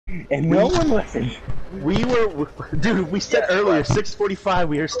and no one listened. We were, dude. We said earlier 6:45.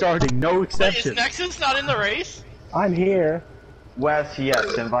 We are starting. No Wait, exception. is Nexus not in the race? I'm here. Wes,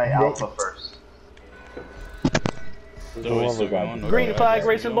 yes, invite Alpha first. Green flag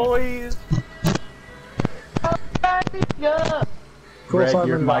racing boys. Greg,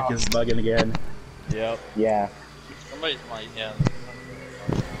 your mic is bugging again. Yep. Yeah. Somebody's mic, yeah.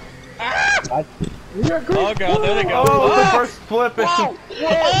 Oh god, there they go. Oh, the first flip is. Whoa!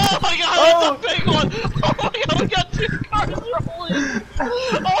 Oh my god, that's a big one! Oh my god, we got 2 cars rolling!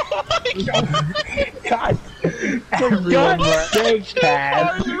 Oh my god! God, for God's sake,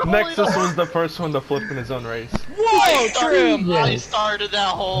 Taz. Nexus was the first one to flip in his own race. Whoa, Trim! I started that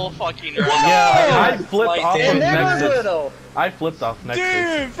whole fucking race. Yeah, I flipped Like off of Dave Nexus. Little. I flipped off Nexus.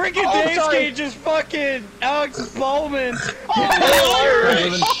 Dude, freaking Daveski just fucking Alex Bowman.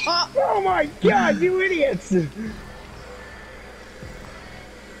 Oh my God, you idiots!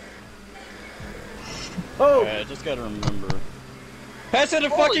 Oh! Yeah, I just gotta remember. Pass it to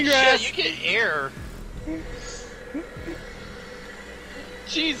fucking grass! Shit, you get air.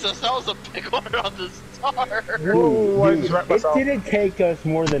 Jesus, that was a big one on the star. It didn't take us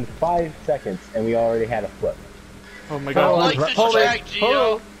more than 5 seconds, and we already had a flip. Oh my god. Like this track,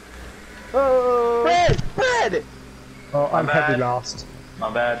 Gio. Oh. Fred! Oh, I'm heavy last. My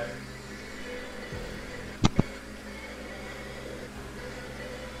bad.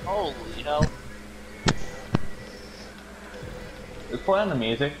 Holy hell. Just playing the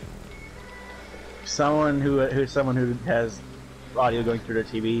music. Someone who has audio going through their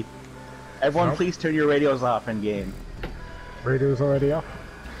TV. Everyone, Nope. please turn your radios off in game. Radio's already off.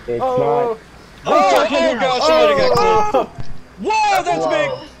 It's Oh, oh gosh, somebody got clipped. Whoa, that's big!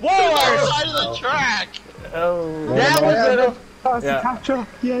 Whoa, Other Irish! side of the track. Oh. That was That's Yeah. the catcher!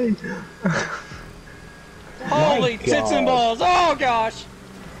 Yay! Holy God. tits and balls! Oh gosh!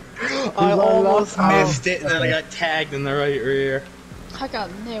 I almost missed it, and then I got tagged in the right rear. I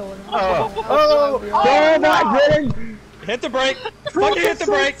got nailed. Oh my goodness! Hit the brake! Fucking hit the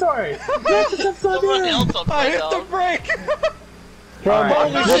brake! Sorry! Someone else I upside hit the down. brake! From Alright.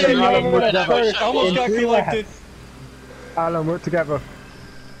 Oh, Flipping shit, Alan you was did the that. I wish first I Almost in got 3 collected. laps. Alan, work together.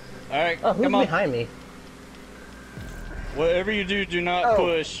 Alright, Oh, who's come on. behind me? Whatever you do, do not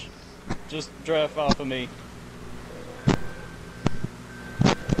push. Just draft off of me.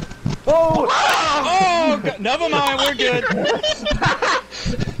 Oh! Oh! Never mind, we're good.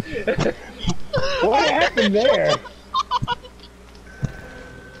 What happened there?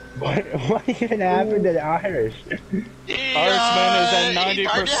 What even happened to the Irish? He, Irishman is at he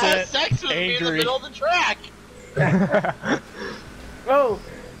tried to have 90% sex with me in the angry. middle of the track. Oh!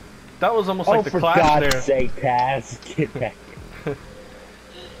 That was almost Oh, like the for clash God's there. sake, Taz, get back.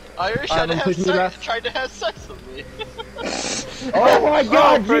 Irish Adam, push me left. tried to have sex with me. Oh my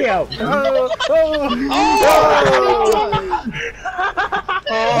God, Gio!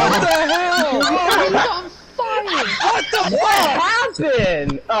 What the hell? on fire! What the What fuck?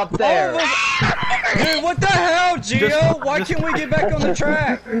 happened up there? Dude, what the hell, Gio? Why can't we get back on the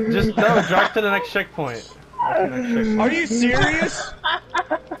track? Just no, drive to the next checkpoint. Drive to the next checkpoint. Are you serious?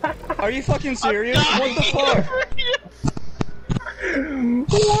 Are you fucking serious? What the fuck?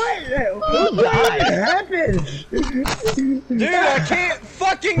 What happened? Dude, I can't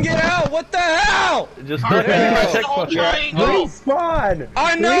fucking get out! What the hell? Just go to the next The whole checkpoint. triangle. Respawn!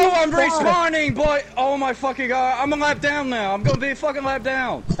 I know I'm respawning, but oh my fucking god, I'm a lap down now. I'm gonna be a fucking lap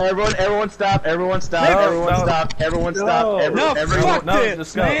down. Everyone stop! Everyone stop! No, Everyone no. stop! Everyone stop! No. No, Everyone. fuck no, this,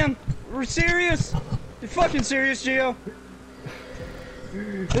 just go. man. We're serious? You fucking serious, Gio?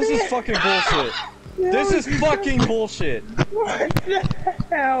 This is fucking bullshit. This is fucking bullshit. What the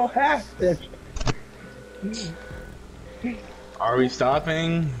hell happened? Are we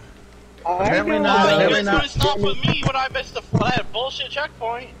stopping? Apparently I don't not. know. Apparently It's not. gonna stop with me when I missed that bullshit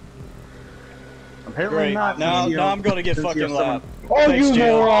checkpoint. Apparently Great. not. Now, since you- now I'm gonna get since fucking you're someone- lapped. Oh, Thanks, you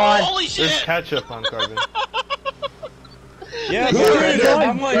Gio. moron! Holy There's shit! ketchup on Carbon. Yeah, Yeah, dude, yeah,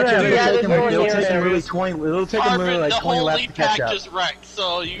 I'm like, yeah, dude, yeah, It'll take him everyone really here. 20. It'll take him really Carbon, like the 20 whole laps lead to catch pack up. just wrecked,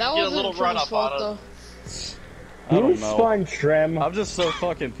 so you That get a wasn't little run Trim's up fault on though. it. I don't Who's know. fun, Trim? I'm just so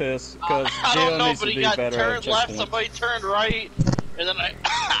fucking pissed because I don't Gio know, needs to but he be got better turned at left, checkpoints. somebody turned right, and then I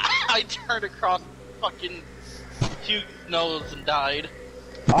I turned across fucking Hugh's nose and died.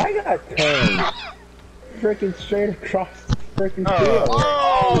 I got turned. Freaking straight across the freaking Oh. field.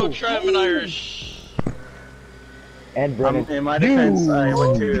 Oh, Trev and Irish. And Brennan. In my defense, I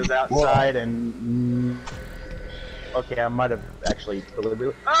went to the outside and. Okay, I might have actually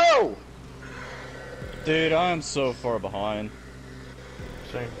deliberately. Oh! Dude, I am so far behind.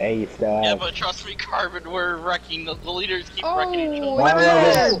 crashing. Hey, you still Yeah, have. but trust me, Carbon, we're wrecking. The leaders keep wrecking each Oh,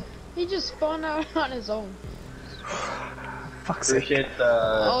 other. no! He just spawned out on his own. Fuck's sake. Appreciate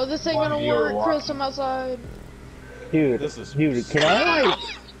the. Oh, this ain't gonna work, Chris. I'm outside. Dude, dude, can I like...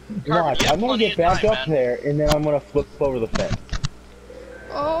 Watch, I'm gonna get back up there, and then I'm gonna flip over the fence.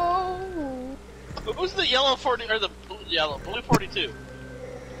 Oh. Who's the yellow 40 or the blue 42?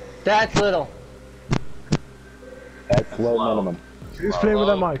 That's little. That's low minimum. Who's playing with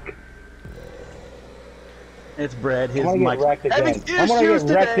that mic? It's Brad. I'm His gonna mic. get wrecked again. I'm gonna get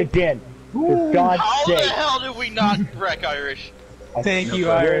wrecked again. For God's How the sake. hell did we not wreck Irish? Thank you,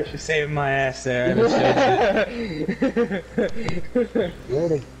 Irish, for saving my ass there. Swear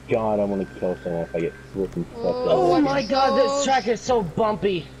to God, I'm gonna kill someone if I get flipping stuff Oh, up. Oh my god, this track is so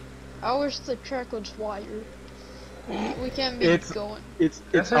bumpy. I wish the track was wider. We can't be It's- going. It's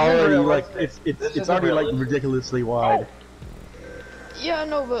This already isn't like realistic. it's This isn't already like realistic. ridiculously wide. Yeah, I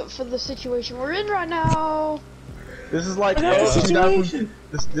know, but for the situation we're in right now. This is like That's the 2000.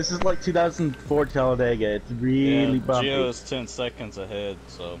 This is like 2004 Talladega. It's really bumpy. Geo is 10 seconds ahead,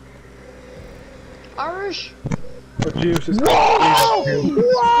 so. Irish. But Juice is Whoa!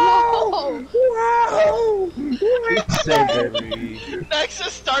 Save it.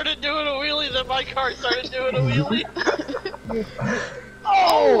 Nexus started doing a wheelie, then my car started doing a wheelie.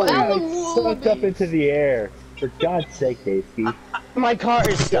 Oh, I Alan sucked up into the air. For God's sake, Daysky. My car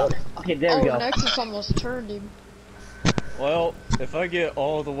is stuck. Okay, there we Oh, go. Nexus almost turned him. Well, if I get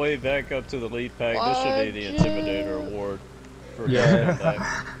all the way back up to the lead pack, this should be the Intimidator Award. For Yeah. that.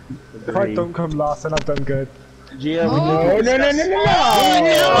 If I don't come last, then I've done good. Geo, Oh, No, no, no, no, no, Oh,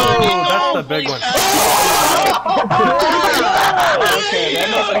 that's the big one. Okay, that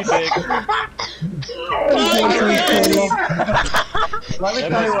must be big. Let me That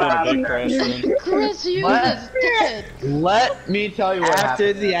tell you must what have been a big happened. crash then. Chris, you What? this dickhead. Let me tell you what After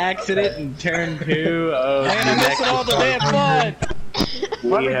happened. the accident in turn 2 of Man, I'm missing all the damn fun!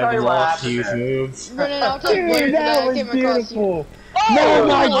 Let me tell you what happened. moves. Brennan, I'll take blame for Dude, that. that I was came across you. beautiful. Oh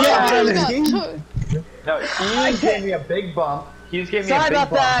my God! God. No, he gave me a big bump. He just gave me Sorry a big about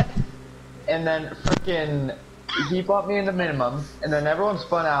bump. that. And then freaking, he bumped me into minimum, and then everyone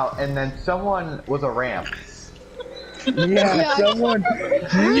spun out, and then someone was a ramp. Yeah, someone.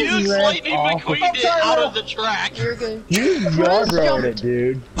 You ran Lightning off of- McQueen it out of the track. You're good. You yard rode it,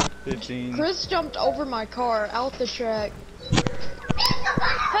 dude. 15. Chris jumped over my car out the track.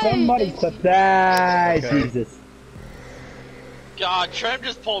 Hey, Somebody Daisy. clip that. Okay. Jesus. God, Trem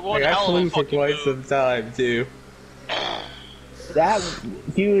just pulled one I got hell of a flew for fucking quite move. some time, too. That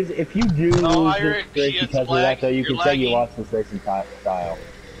Hughes, if you do No, lose Irish, this race it's because of black, that, though, you you're can say you lagging. lost this racing style.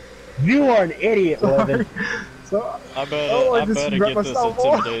 You are an idiot, Levin. So, I better, Oh, I I just better wrecked get this myself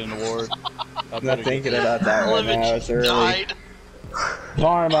more. Intimidating Award. I I'm better not get thinking this. about that right Living now. It's early. died.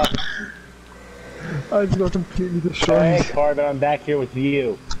 Karma. I just got completely Hey, destroyed. Carbon, I'm back here with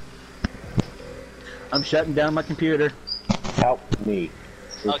you. I'm shutting down my computer. Help me.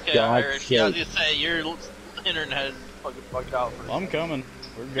 For Okay, God's Irish, I was sake. gonna say, your internet is fucking fucked out for I'm coming.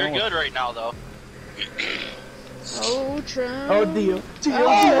 We're You're going. good right now, though. Oh, Trim. Oh, deal.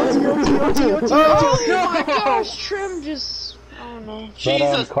 Oh my gosh, Trim just. I don't know.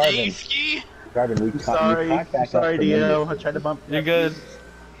 Jesus, Carbon. Daysky! Carbon, we Sorry, caught back sorry, up. Dio. I tried to bump. You're good.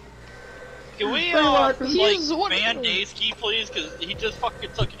 Can we, He's like, one- ban Daysky, please? Because he just fucking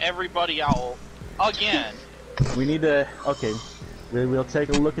took everybody out. Again. We need to. Okay, we'll take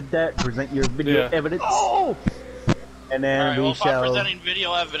a look at that. Present your video Yeah. evidence. And then Alright, we well, if I'm shall. presenting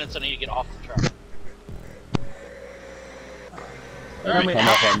video evidence, I need to get off the track. I mean, Come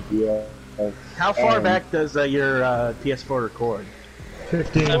up on Dio. how far and- back does your PS4 record?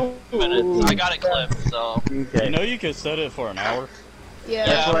 15. 10 minutes. I got it clipped, so. Okay. You know you could set it for an hour. Yeah.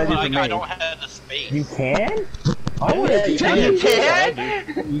 That's what I did but for I me. don't have the space. You can? I would Yeah, have you changed can.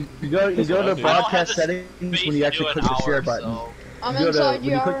 it. You go That's to what I do. I don't have broadcast the settings space when you to actually do click an the share hour, button. so. I'm You go to, inside when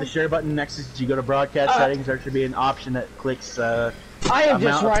you click your. the share button next, you go to broadcast settings. There should be an option that clicks. I am just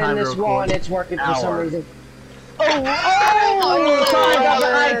amount of riding time to this wall and record. it's working for some Hour. reason. Oh,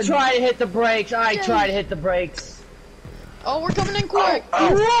 I try to hit the brakes. I try to hit the brakes. Oh, we're coming in quick.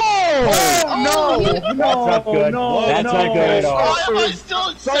 Whoa! Oh, he- That's not good. no, That's no. not good at all. Why am I still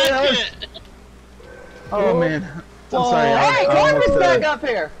in second? Oh man, I'm sorry. Hey, I Corbin's almost, back up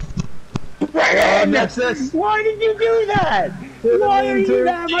here. Nexus. Why did you do that? Why are you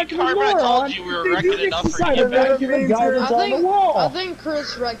that See, much Carmen, I told you we were wrecking it up for you. back to the guy that's on the wall. I think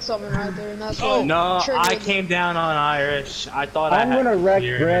Chris wrecked something right there, and that's what No, triggered I it. came down on Irish. I thought I'm gonna wreck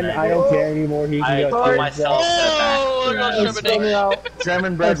Bren. I don't care anymore. He I can go put screw myself himself. Oh, I got Let's spin it intimidation. out. Sam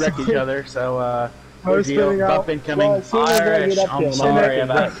and Brad wreck each other, so I was spinning out. Bump incoming. Well, as soon as I get up I'm there, sorry my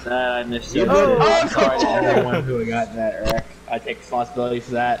about neck that. I missed you. Oh, I'm sorry to everyone who got in that wreck. I take responsibility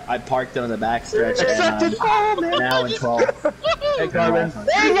for that. I parked on the backstretch and I'm now in 12th. Hey, Carbon.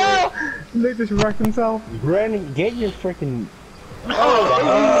 There you go! Nick just wrecked himself. Brandon, get your freaking. Get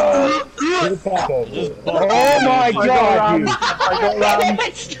Oh, it back over. Oh my god, dude! I got rammed.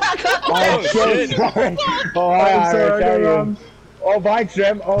 I'm so sorry. Oh, I'm I sorry, I got tell you. rammed. Oh, bye,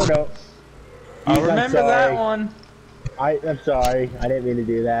 Trim. Oh no. I I'm remember sorry. that one. I'm sorry. I didn't mean to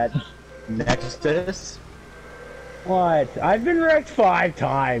do that. Nexus. What? I've been wrecked 5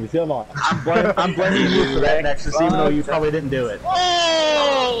 times. Come on. I'm blaming you for that, Nexus, even though you probably didn't do it.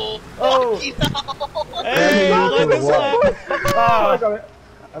 Oh! Oh. Hey, let me slap. I got it.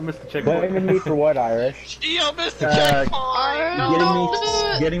 I missed the checkpoint. Blaming me for what, Irish? Gio missed the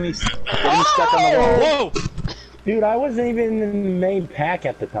checkpoint! Getting me stuck on the wall. Whoa! Dude, I wasn't even in the main pack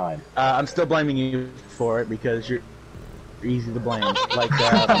at the time. I'm still blaming you for it because you're easy to blame. Like,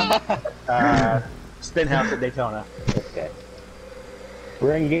 Spin House at Daytona. Okay.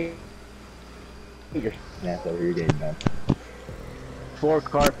 We're in game. Get your snap over your game, man.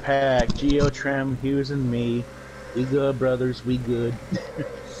 4-car pack. Geo, Trim, Hughes, and me. We good, brothers. We good.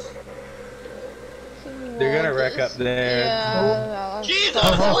 They're gonna wreck up there. Yeah. Jesus,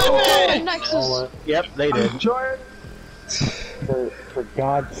 Oh, limit! Nexus. Yep, they did. Enjoy it. For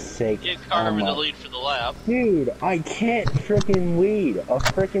God's sake. Give Carmen the lead for the lap. Dude, I can't frickin' lead a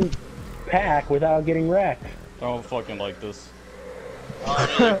frickin' pack without getting wrecked. I don't fucking like this.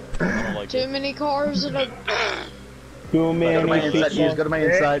 Oh, I don't like Too it. many cars in a. Too Go to my many inside, Hughes. Go to my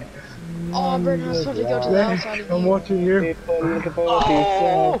inside. Oh, Brendan was supposed to go to the outside of I'm you. watching you. people.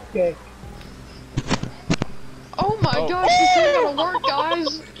 Okay. Oh my gosh, this ain't gonna work,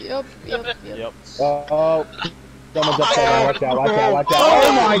 guys. Yep. Yep. Oh. Someone's up there. Watch out, watch out, watch out.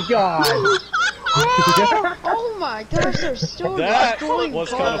 Oh my god! Oh my gosh, they're still That destroying was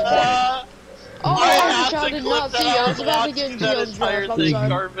cars. kind of funny. Oh, I I have I to did clip not that see you. I out was about to get in that Geo's entire draft. I'm thing, sorry.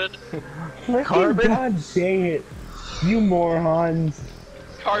 Carmen. Frickin' Carbon? god dang it. You morons.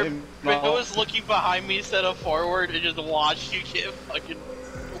 Carmen was looking behind me instead of forward and just watched you get fucking...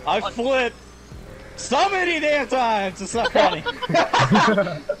 I flipped so many damn times. It's not funny.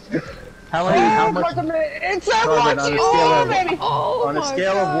 How much? It's so Carbon, much! on a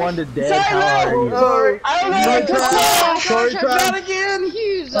scale of 1 to dead, how are you? Sorry. I don't know! Sorry, Not Tram. again!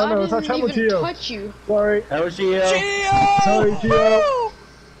 Hughes, Oh, no, I it's not didn't Channel even Geo. touch you. Sorry. That was Geo. Sorry, Geo.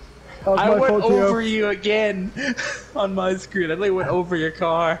 That was I my went fault, Geo. over you again on my screen. I think I went over your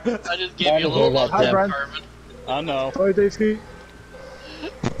car. I just gave you a little love Hi, there, Brent. Carmen. I know. Sorry, Daveski.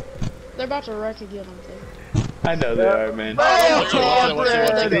 They're about to wreck again, I think. I know they are, man. Oh,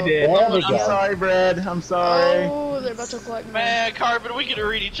 They did. There we I'm go. sorry, Brad. I'm sorry. Oh, they're about to collect me. Man, Carmen, we can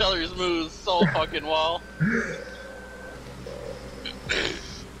read each other's moves so fucking well.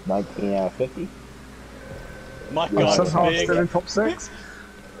 19 out of 50. My I'm God, somehow big. still in top 6.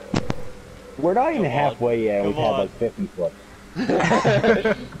 We're not even Come on. halfway yet. We've Come had on. like 50 flips.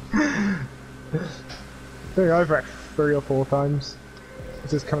 I think I've wrecked 3 or 4 times.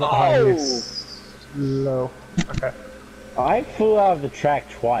 It's just coming up behind me. It's low. Okay. I flew out of the track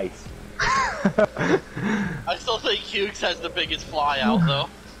twice. I still think Hughes has the biggest fly out, though.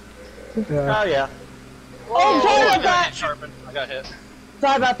 Yeah. Oh yeah. Oh, sorry I about got that! hit, Carmen. I got hit.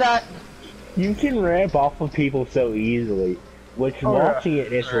 Sorry about that. You can ramp off of people so easily. Which Oh, yeah. watching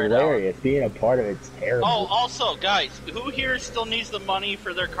it is Sure, hilarious. Being a part of it's terrible. Oh, also, guys, who here still needs the money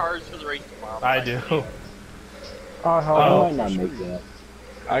for their cars for the race tomorrow? I do. I Oh, might not make that.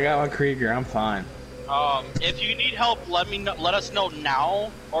 I got my Krieger, I'm fine. If you need help, let us know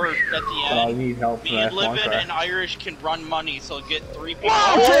now, or at the I end. need help for Me and that one Livin car. and Irish can run money, so get 3 people.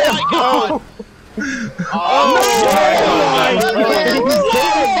 Whoa, Oh my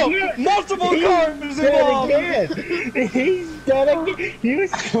god! Multiple cars involved. Again. He's done again. He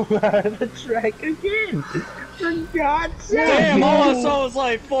was out of the track again. For God's sake. Damn, all I saw was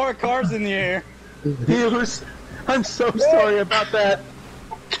like 4 cars in the air. Hughes, I'm so sorry about that.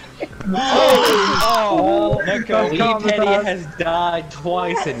 Oh, Neko. Calm Petty down. has died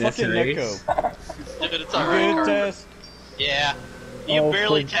twice in this Fucking race. Neko. Dude, it's alright, Good Carmen. test. Yeah. You Oh,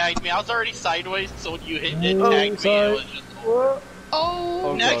 barely please. tagged me. I was already sideways, so when you hit and Oh, tagged me, sorry. it was just... Oh,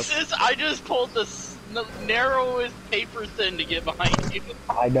 Oh, Nexus, I just pulled the narrowest paper thin to get behind you.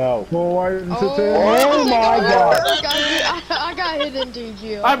 I know. Forward into oh, 2. Oh my God. I got hit into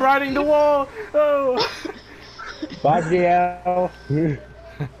Geo. I'm riding the wall! Oh! Bye, GL.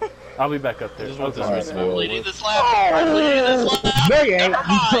 I'll be back up there. Just want Okay. this race to be over Leading with. this lap. I'm leading this lap. No, you ain't.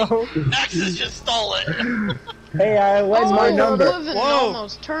 Mine. Nexus just stole it. Hey, what's my number? Living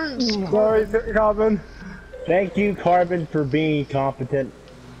almost turns. Sorry, Carbon. Thank you, Carbon, for being competent.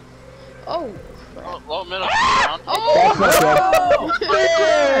 Oh. Well, minute round. That's not good.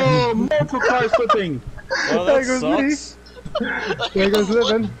 Oh, multiple cars flipping. Well, There that goes me. sucks. There goes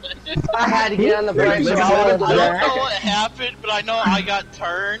Living. I had to get on the brakes. I or don't I would've- know what happened, but I know I got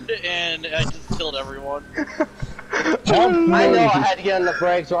turned and I just killed everyone. I know I had to get on the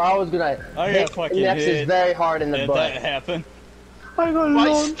brakes, or I was gonna I hit got fucking Nexus hit. very hard in the And butt. that happened. I got My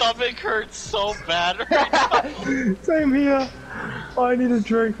launched. stomach hurts so bad right now. Same here. I need a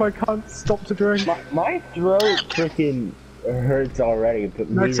drink. I can't stop to drink. My throat freaking hurts already. But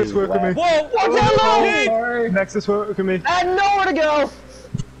Nexus, work with me. Whoa! Oh, Sorry. Nexus, work with me. I had nowhere to go.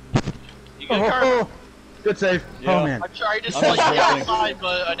 You good, Carl? Good save. Yeah. Oh man. I tried to I'm slide just joking. outside,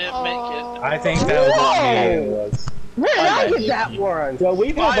 but I didn't make it. I think that was on me. It was. Where did I get that one? So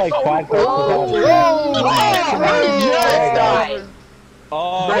we've had like 5 Oh, questions.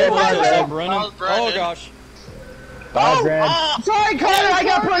 Oh, Brendan. Brennan. Brendan. Oh gosh. Bye, Brad. Sorry, Connor, I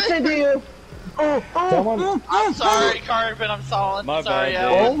got pushed into you. Someone. I'm sorry, Carvin, I'm sorry. My sorry, bad,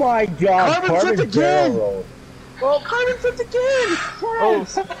 Alan. Oh my God, Carbon Carbon flipped barrel again. roll. Oh, Carmen flipped again.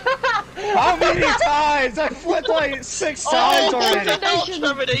 How many times? I flipped like 6 times already.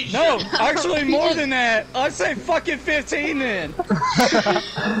 Termination. No, actually more than that. I'd say fucking 15 then.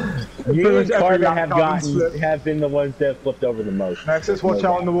 You and Carbon lap have Carbon's flip. have been the ones that have flipped over the most. Nexus, watch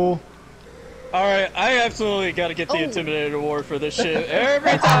out on the wall. Alright, I absolutely gotta get the Intimidator award for this shit.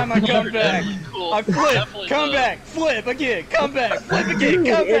 Every time I come back, Cool. I flip, Definitely come does. back, flip again, come back, flip again,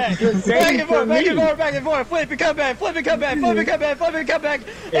 come It's back. the same Back and for forth, back and me. forth, back and forth, flip and come back, flip and come back, flip and come back, flip and come back.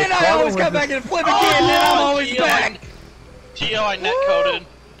 And I Carbon always was come the- back and flip again, and then I'm always Geo, back. Geo, I netcoded.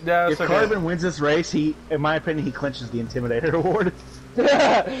 Yeah, If it's okay. Carbon wins this race, he, in my opinion, he clinches the Intimidator award.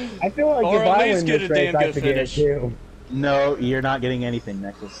 I feel like Or if at I least win get this a race, damn I good should get it finish. too. No, you're not getting anything,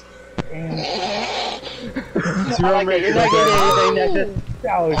 Nexus. You're not getting anything, Nexus.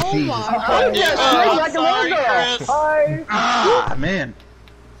 Oh, Oh Jesus. my. I'm just straight like a Sorry, little girl. Chris. Hi. Ah, man.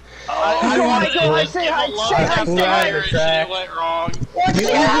 I wanted to I say hi, give a love say hi, tap say to hi. Irish and it went wrong. What's This is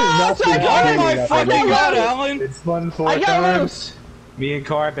that? nothing Sorry, to Oh do my with fucking nothing. god, Alan! It's won 4 I got times. loose. Me and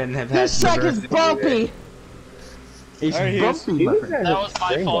Carbon have had This sack is diversity bumpy. It's Alright, here's- bumpy, my friend. That was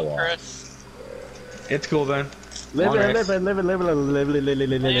my fault, Chris. today. It's cool then. Live Long it, race. live it, live it, live it, live it, live it,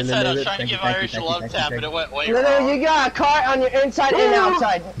 live it, Like I live it, said, I live was it. trying to Thank you, give thank you, Irish a thank you, love thank you, tap, thank but it went way No, no, wrong. you got a car on your inside and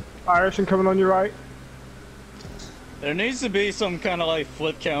outside. Irish and coming on your right. There needs to be some kind of like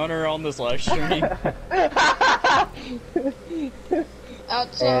flip counter on this live stream.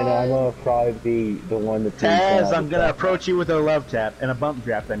 Outside. And I'm gonna probably be the one that Taz, I'm gonna approach you with a love tap and a bump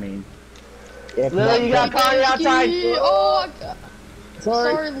draft, I mean. If Lily, not, you got a car on your outside. Oh, I got,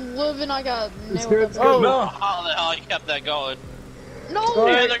 Sorry. sorry, living. I got nailed. good, up. it's good. No. How the hell you kept that going? No.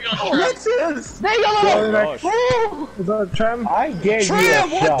 Yeah, they're gonna trip. There you go. Sorry, Gosh. Nex. Is that a tram? I gave you a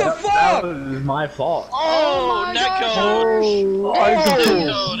Tram, what the shot. fuck? That was my fault. Oh, my netcode.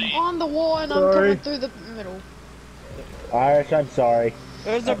 Netcode. On the wall, and I'm Sorry. coming through the middle. Irish, I'm sorry.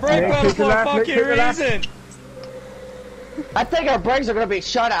 There's a brake Nick, pedal kick the for a left, Nick, fucking kick the left. reason. I think our brakes are gonna be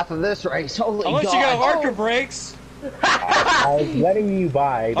shut after this race. Holy Unless God. you got Harker brakes. I was letting you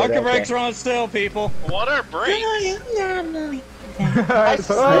by. but Harker okay. brakes are on still, people. What are brakes?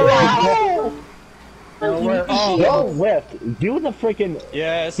 Oh, Don't lift. Do the freaking.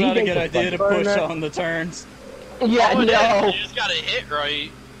 Yeah, it's He not a makes good a idea to fun push burn. on the turns. yeah, Oh, no. You just gotta hit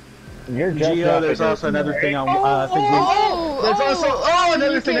right. You're just Geo, not there's the also another thing I think Oh, There's also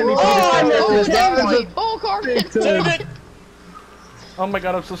another thing that needs to oh, be discussed. oh, oh, Carmen. Damn it! Oh my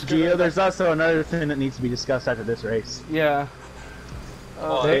god, I'm so Geo, scared. there's also another thing that needs to be discussed after this race. Yeah.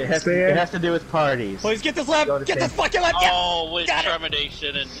 It has to do with parties. Please get this lap! Go to Get this safety. fucking lap! Yeah. Oh, with Got it.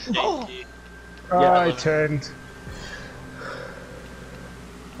 trepidation and safety. I turned.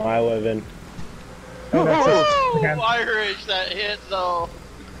 I live in. Oh, Irish, that hit though.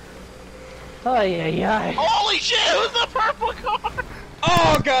 Oh, yeah. Holy shit, it was the purple car!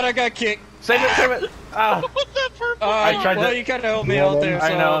 Oh god, I got kicked. Save it, save it! Ow. What was that purple I car? tried Well, to- you kind of helped me out there, so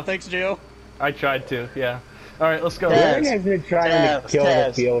I know. thanks, Gio. I tried to, yeah. Alright, let's go. Aaron has been trying Taz, to kill the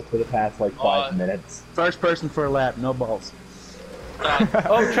Taz. field for the past like 5 minutes. First person for a lap, no balls. Done.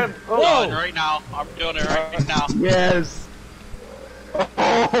 Oh, Trent. Oh, Done right now. I'm doing it right now. Yes.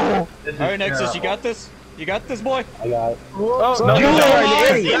 Alright, Nexus, you got this? You got this, boy? I got it. oh no, You no, are no.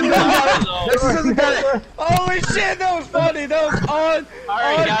 an idiot. Holy shit, that was funny! That was on!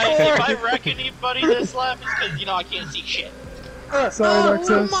 Alright, guys, Hardcore. if I wreck anybody this lap, it's because, you know, I can't see shit. Sorry,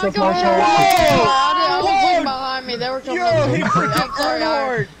 Nexus. my That's god! my fault. I was looking behind me. They were coming. Yo, he I'm freaking sorry,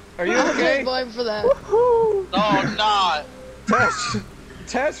 hard. Are you I okay? take blame for that. No, I'm not.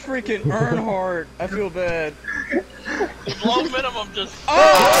 Tess freaking Earnhardt. I feel bad. Low minimum just.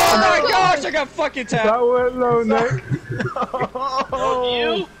 Oh my gosh, I got fucking tapped. That went low, Nick.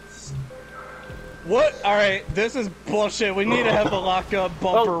 Oh, you? What? Alright, this is bullshit. We need to have the lockup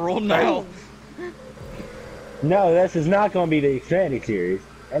bumper rule now. No, this is not going to be the Xfinity series.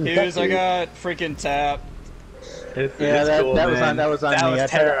 And the Dudes, Cup I series. got freaking tapped. Yeah, that was on me. That was I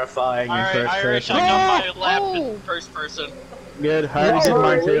terrifying in Alright, first Irish, I person. got my lap Oh. in first person. Good. I already did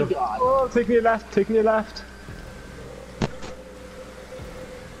mine too. Oh, take me left, take me left.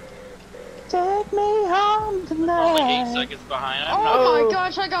 Take me home Only 8 tonight. seconds behind. I'm not. Oh my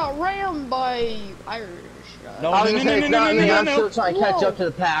gosh! I got rammed by Irish. No, I was no, gonna no, say, no, it's no, not no, me. no, I'm no. still trying to catch Whoa. up to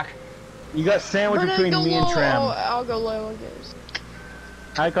the pack. You got sandwiched Brennan, between go me and low. Tram. I'll go low, I guess.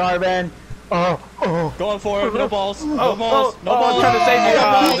 Hi, Carbon. Oh. Going for it, no balls, no balls, no I'm balls. trying to save you.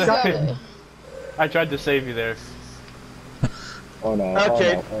 Oh, Oh, got okay. it. I tried to save you there. Oh no.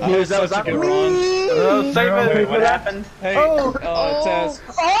 Okay. Oh, no. That was such a good run. Save it. Wait, what happened? Hey, Oh. Tess.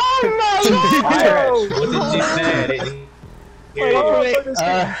 Irish, what did you say?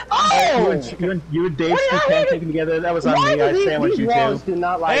 You and Dave can't take together. That was on me. I sandwiched you too. Do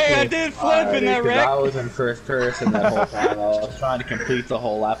not like Hey, I me. did flip in that Because I wreck. was in first person that whole time. I was trying to complete the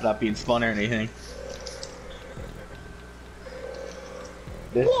whole lap without being spun or anything.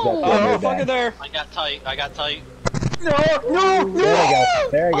 This is Whoa. up Oh, there, fuck it there. I got tight. I got tight. There we go.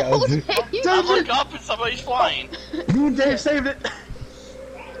 There he Oh, goes. dang. I look up and somebody's flying. Me and Dave saved it.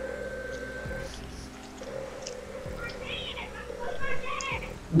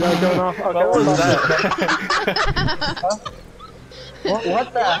 No, going off. Okay, What was that? What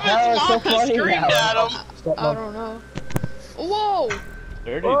the hell is so Mama funny screamed now? at him. Stop, I man. don't know. Whoa!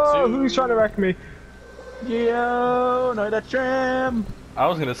 32. Oh, who's trying to wreck me? Yo, no, that's Tram. I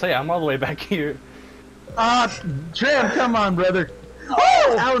was gonna say I'm all the way back here. Tram, come on, brother.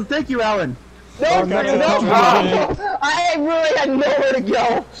 Oh, Alan, thank you, Alan. Oh, no, Nexus, no, help me. no. I really had nowhere to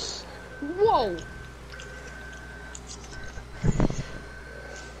go. Whoa!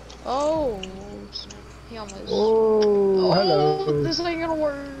 Oh, he almost. Oh, hello. This ain't gonna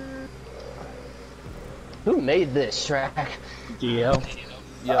work. Who made this track? GL.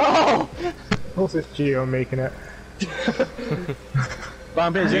 Oh! What's this Geo making it?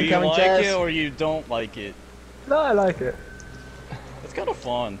 Bomb is Do you incoming, like Chaz. it or you don't like it? No, I like it. It's kind of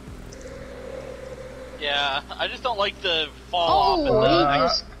fun. Yeah, I just don't like the fall off. Oh, And he the,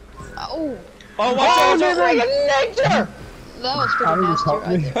 just. Oh, Oh, watch out, watch out. nature! that was pretty Alan nasty just helped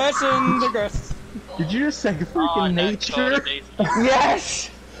right me. there. Passing the grass. Did you just say freaking oh, and that nature? code is- Yes!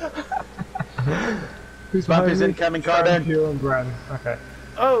 Who's Bump behind is me? incoming, Tram, Carbon. Hugh, and Bren. Okay.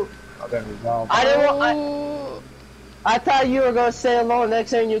 Oh. Oh, there we go. I didn't want. Oh, I thought you were gonna say hello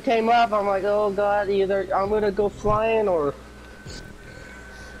next time you came up. I'm like, oh god, either I'm gonna go flying or.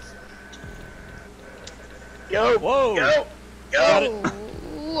 Yo. Whoa. Yo. Got it.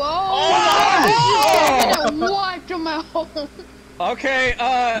 whoa! And it wiped him out. Okay,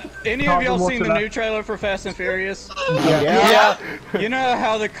 any of Carbon, y'all what's seen the that? new trailer for Fast and Furious? Yeah. You know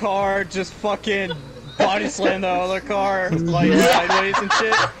how the car just fucking body slammed the other car, like, sideways and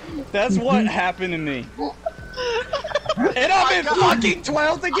shit? That's what happened to me. And I'm in fucking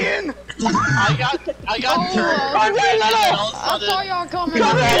 12th again! I got turned. I saw y'all coming.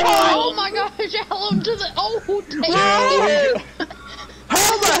 Oh my gosh, Alan to the. Oh, dang.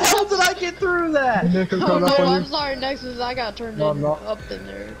 How the hell did I get through that? Nick, I'm Oh coming no, up on I'm you. sorry, Nexus. I got turned No, I'm in, not. up in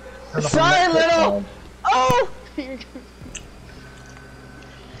there. Sorry, little. Oh!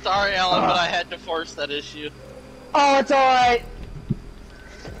 Sorry, Alan, but I had to force that issue. Oh, it's alright.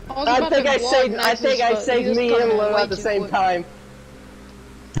 was I about think to I block saved. I Nexus, think I but he saved was me coming and in Lil way at the too same quick. time.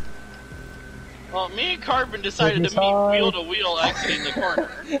 Well, me and Carbon decided to Taking meet time. wheel to wheel exiting the corner.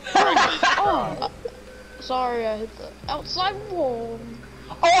 Oh, sorry, I hit the outside wall.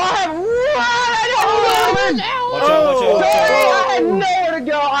 Oh, I Oh, had Watch out, watch out, watch out. Sorry, I had nowhere to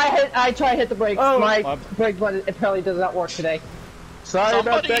go. I tried to hit the brakes. Oh. My brake button apparently does not work today. Sorry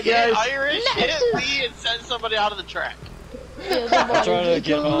about Somebody that, hit guys. Irish, hit me, and sent somebody out of the track. Yeah, somebody I'm trying to did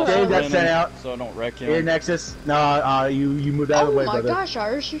get come off Dave out. got the sent out. so I don't wreck Here, him. Nexus. No, you moved out of Oh the way, my brother. gosh,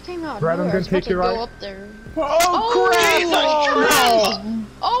 Irish, you came out. Brad, I'm nowhere. I gonna was take about you to right. go up there. Oh, Christ!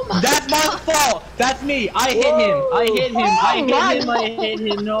 Oh my That's my fault. That's me. I hit him. I hit him. I hit him. I hit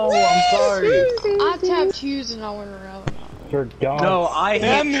him. No, I'm sorry. I tapped Hughes and I went around. You're dumb. No, I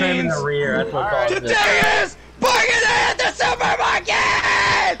That hit Trim in means- the rear. That's what caused it. Today is bringing in the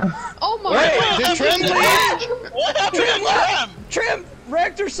supermarket! Oh my Wait, god! did Trim leave? What happened to Trim? Trim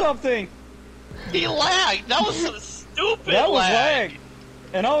wrecked or something. He lagged. That was some stupid That was lag.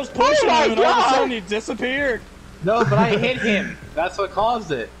 And I was pushing him, and all of a sudden he disappeared. No, but I hit him. That's what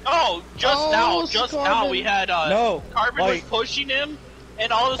caused it. Oh, just now we had No, Carbon like- was pushing him,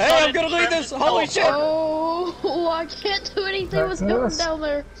 and all of a Hey, sudden. I'm gonna leave this. Trim Holy just shit! Oh, I can't do anything with going down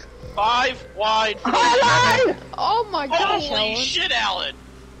there. 5 wide. Oh my gosh, Holy Alan. shit, Alan!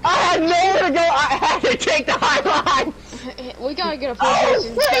 I had nowhere to go. I had to take the high line. We gotta get a full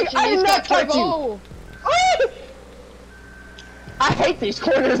inspection. I did He's not got touch you. turbo. I hate these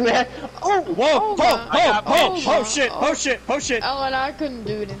corners, man. Oh, Whoa! oh Shit! Oh shit! Alan, I couldn't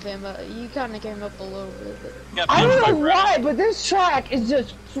do anything, but you kind of came up a little bit. But... I don't know why, but this track is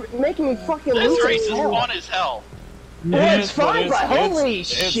just making me fucking lose. This race is fun as hell. Well, it's fine, but holy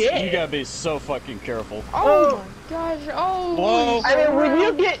shit! You gotta be so fucking careful. Oh my gosh! Oh. Whoa! I mean,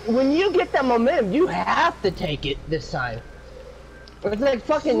 when you get that momentum, you have to take it this time. It's like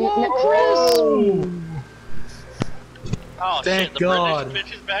fucking. Whoa, Chris! Oh Thank shit, the God.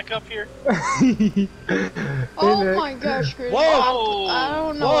 British bitch is back up here. Oh my gosh, Chris! Whoa! I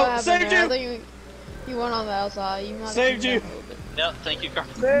don't know Whoa, what happened saved there. you. I think you went on the outside. You might have Saved you. No, thank you, Carl.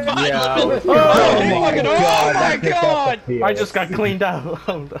 Yeah. Oh my God! I just got cleaned out.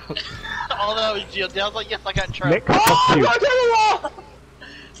 Hold on. Oh, that was Gio. I was like, yes, I got trapped. Nick, fuck you.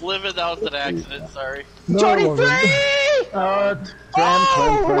 Living, that was an accident, sorry. No, 23! Oh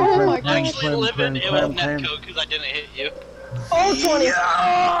my gosh! Actually, Living, it was Netco because I didn't hit you. Oh,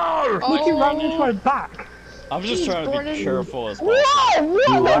 20! Look, you ran into my back. I'm just trying to be careful as possible. Whoa!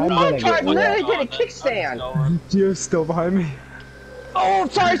 What? I'm The gonna road get card one. literally did a kickstand! Gio's still behind me. Oh,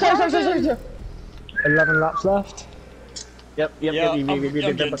 sorry. 11 laps left. Yep. Yeah, I'm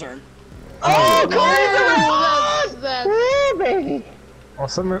getting turned. Oh, That's Woo, baby! Oh,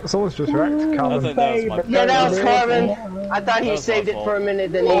 someone's just wrecked. I Calvin. think that was my Yeah, that was Carmen. I thought That he was my saved it fault. for a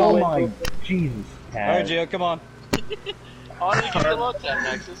minute, then he Oh went. my Jesus. Alright, Gio, come on. How did you get looked at,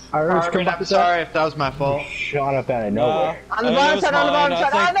 Nexus? Irish, come back I'm sorry if that was my fault. Shot up out of nowhere. On the bottom side, on the bottom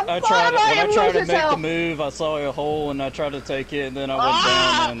side, on the I bottom tried, when I side, tried to lose make the yourself. move, I saw a hole and I tried to take it, and then I went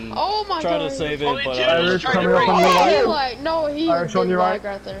down and Oh my tried to gosh. save Only it, but Jim I was Irish trying to coming up on break the it. right. Like, no, he Irish on did your lag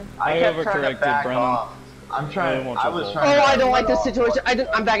right. right there. I kept trying to overcorrected, back Brennan. off. I'm trying. I want I to was hold. trying. Oh, to I don't like this situation.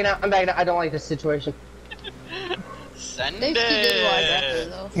 I'm backing out. I don't like this situation. Send They still did lag right there, it.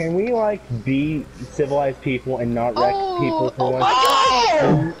 though. Can we like be civilized people and not wreck people for once?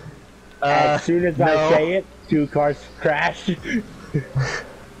 Oh! As soon as I say it, 2 cars crash. He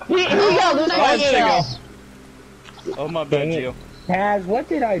got loose by himself. Oh my bad, Dang it. Gio. Taz, what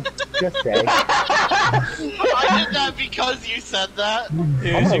did I just say? I did that because you said that.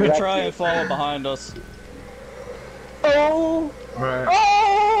 Yes, you can try and follow behind us. Oh! Right.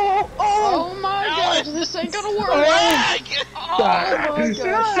 Oh! Oh my gosh, this ain't gonna work. Lag! Oh my gosh. Sorry,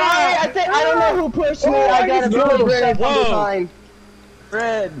 I don't know who pushed me. I got a really brave from Whoa. behind.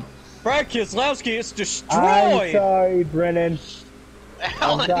 Red. Brad Kieslowski is I'm destroyed! sorry, Brennan.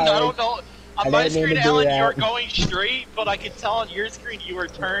 Alan, I don't know. I On my didn't mean screen, to do Alan, that. you were going straight, but I could tell on your screen you were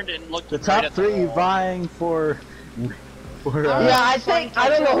turned and looked The right top at three the wall. vying for. Yeah, I think, I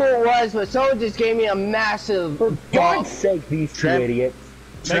don't know who it was, but someone just gave me a massive For bump. God's sake, these 2 Tramp. idiots.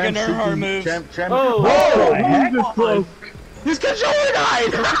 Make a Earnhardt move. Tramp. Oh, What the heck? just broke. His controller died!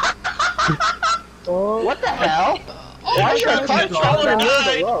 Oh, What the hell? Why is your Controller controller in the middle of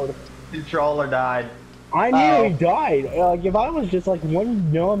died. the road? Controller died. I nearly died. Like, if I was just like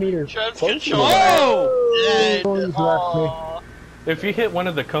 1 millimeter Trev's closer. controller. Whoa! Dead. Someone's left me. Aw. If you hit one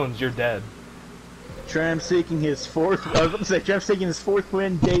of the cones, you're dead. Tram seeking his fourth. I was about to say Tram seeking his fourth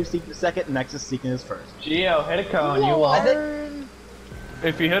win. Dave seeking his second. And Nexus seeking his first. Gio, hit a cone. You won. Lord.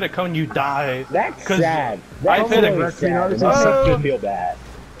 If you hit a cone, you die. That's 'Cause sad. I That's hit a- really sad. It Oh. makes me feel bad.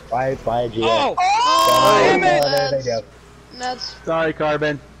 Bye, Gio. Oh! Oh, Damn it! There they go. That's. Sorry,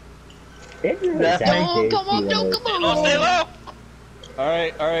 Carbon. It's really That's sad. Don't Dave, come on, you don't know. come Oh, stay on. low!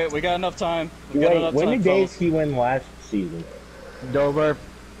 Alright, we got enough time. We got Wait, enough when time, did fellas. Daveski win last season? Dover.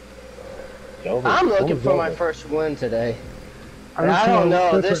 Dover. I'm What looking was for my Dover? first win today. I I don't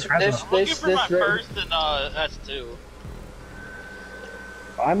know. This I'm looking for my race. first in S2.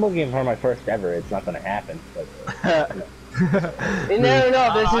 I'm looking for my first ever. It's not going to happen. But You never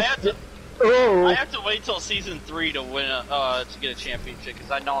know. This I is. have to. Oh. I have to wait till season 3 to win to get a championship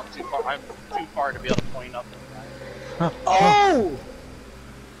because I know I'm too far. I'm too far to be able to point up. Oh!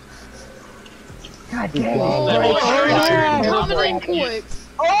 God damn it. Oh, coming in quick.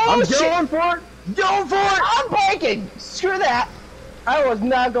 Oh, I'm shit. going for it. Going for it. I'm breaking. Screw that. I was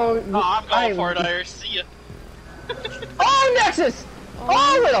not going. Oh, I'm going for it, Irish. See ya. Oh, Nexus.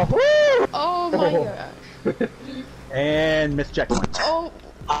 Oh, little. Woo! Oh my gosh. And missed checkpoint. Oh.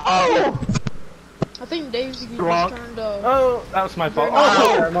 Oh! I think Dave's just Drunk. turned Oh, that was my fault.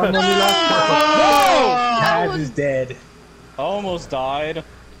 Oh! Oh! Taz is dead. Almost died.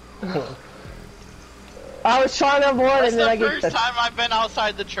 I was trying to avoid That's and then the I get first time I've been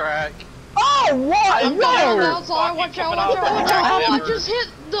outside the track. Oh, what? I'm No! outside. Watch out, watch out, watch out. Oh, I just hit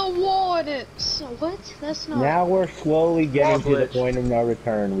the wall and it's... What? That's not... Now we're slowly getting to the glitch. point of no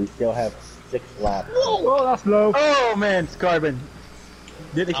return. We still have 6 laps. Oh, that's low. Oh man, it's Carbon.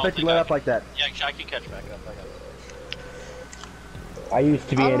 Didn't expect you to let up like that. Yeah, I can catch back up. I used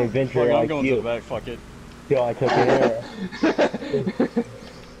to be an adventurer I'm like going to you the back, fuck it. till I took an arrow.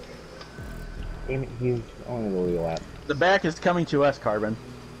 Damn it, Hughes. I want to go real lap. The back is coming to us, Carbon.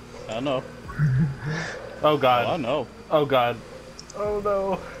 I know. Oh god. I know. Oh god. Oh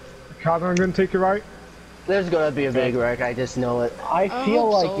no. Carbon, I'm gonna take you right. There's gonna be a big wreck, I just know it. I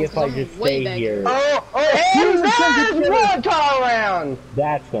feel hope like so, if 'cause I I'm just way stay back here, Oh, and there's one car around!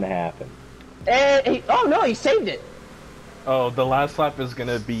 that's gonna happen. And he, oh no, he saved it. Oh, the last lap is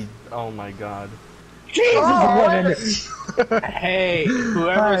gonna be. Oh my god. Jesus, Hey,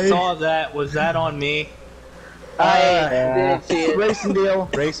 whoever Hi. saw that, was that on me? I didn't see it.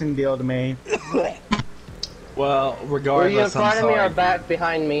 Racing deal to me. Well, Were regardless, you in front I'm of me sorry. or back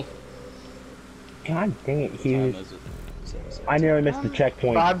behind me? God dang it, Hughes. Time is it? I nearly missed the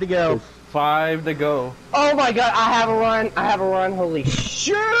checkpoint. 5 to go. 5 to go. Oh my god, I have a run. I have a run. Holy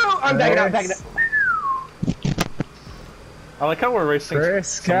shoot! I'm backing up, backing up. I like how we're racing Chris,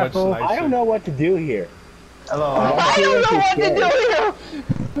 so careful. much nicer. I don't know what to do here. Hello. I don't know what to do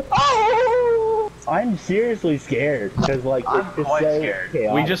here! Oh! I'm seriously scared because like I'm it's just quite so scared.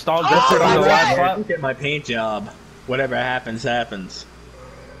 chaotic. We just all drifted on the last lap. Look at my paint job. Whatever happens, happens.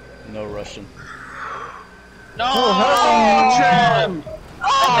 No rushing. No! Trim! I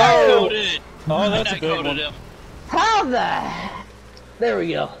Oh! netcoded. Oh, that's I a good netcoded one. him. How the? There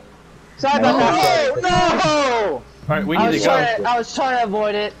we go. Sorry about that. No! Alright, we I need was, to go. I was trying to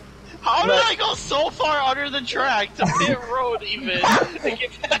avoid it. How did I go so far under the track to pit road even to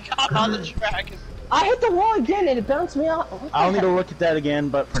get back out on the track? I hit the wall again and it bounced me out. What the I'll need heck? to look at that again,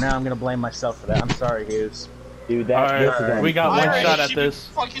 but for now I'm gonna blame myself for that. I'm sorry, Hughes. Dude, that this is Alright, we got Why one are shot you at should be this.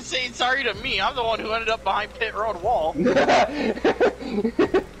 fucking saying sorry to me. I'm the one who ended up behind pit road wall.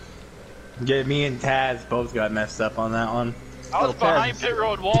 Yeah, me and Taz both got messed up on that one. I was behind pit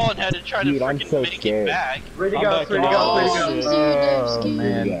road wall and had to try to Dude, I'm freaking so make scared. it back. Ready to I'm go, back ready to in. go, ready to Oh, go. see you, Oh, Dave.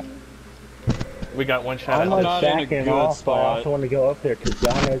 man. Yeah. We got one shot I'm at not this. in a like backing good off, but I spot. also want to go up there because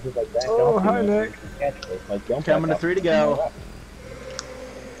John knows if I back Oh, off, hi, he knows Nick. he can catch me. Like, don't Coming back to 3 to up. go.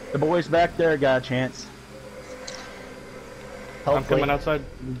 The boys back there got a chance. I'm Hopefully. coming outside.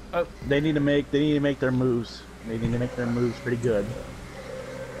 Oh, They need to make their moves. They need to make their moves pretty good.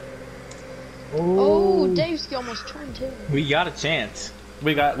 Oh, Dave's almost turned too. We got a chance.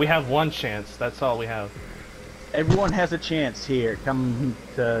 we have one chance. That's all we have. Everyone has a chance here. Come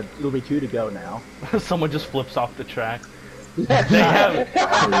to it'll be 2 to go now. Someone just flips off the track. Go They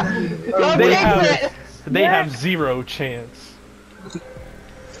fix it! They have 0 chance.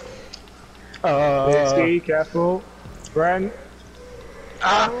 Whiskey, careful. Brent.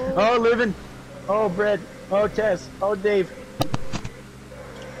 Oh, Livin. Oh, Brad. Oh, Tess. Oh, Dave.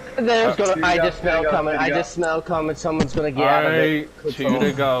 There's gonna. I go, just smell go, coming. I go. just smell coming. Someone's gonna get out of it. Alright, 2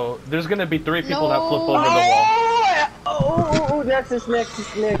 to go. There's gonna be 3 people that flip over the wall. Oh, Nexus.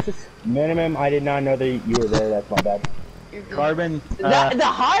 Minimum, I did not know that you were there. That's my bad. You're good. Carbon. The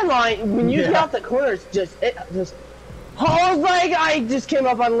high line when you get yeah. out the corners, it just. Oh, like I just came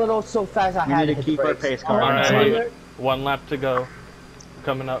up on a little so fast. I We had need to to hit keep the our brakes. pace, Carbon. Alright, 1 lap to go.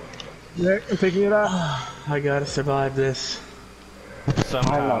 Coming up Nick, I'm taking it out. I gotta survive this. I'm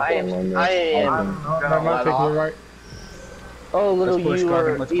somehow. not I going am. on I there. am. I'm not taking it right. Oh, little Let's push, you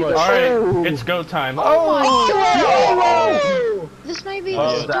Carbon, were let's either. push. Alright, Oh. it's go time. Oh! This may be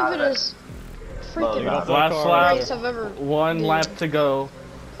Oh, the stupidest freaking Get off that Last car. lap. race I've ever. 1 lap to go.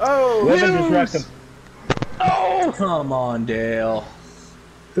 Livin just wrecked him. Oh, come on, Dale.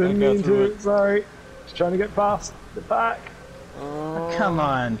 Didn't go mean through to, sorry. Just trying to get past the back. Come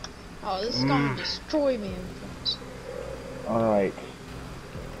on. Oh, this is gonna destroy me. In front. Alright.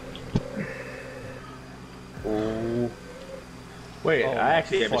 Oh. Wait, I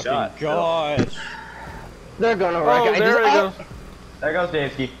actually have a Fucking shot. gosh. They're gonna wreck Oh, it. there it goes. There goes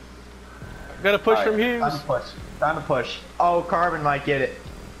Davesky. Gotta push from Time Hughes. to push. Time to push. Oh, Carbon might get it.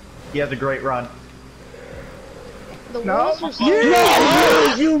 He has a great run. The No. walls are so.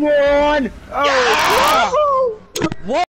 You won! Oh,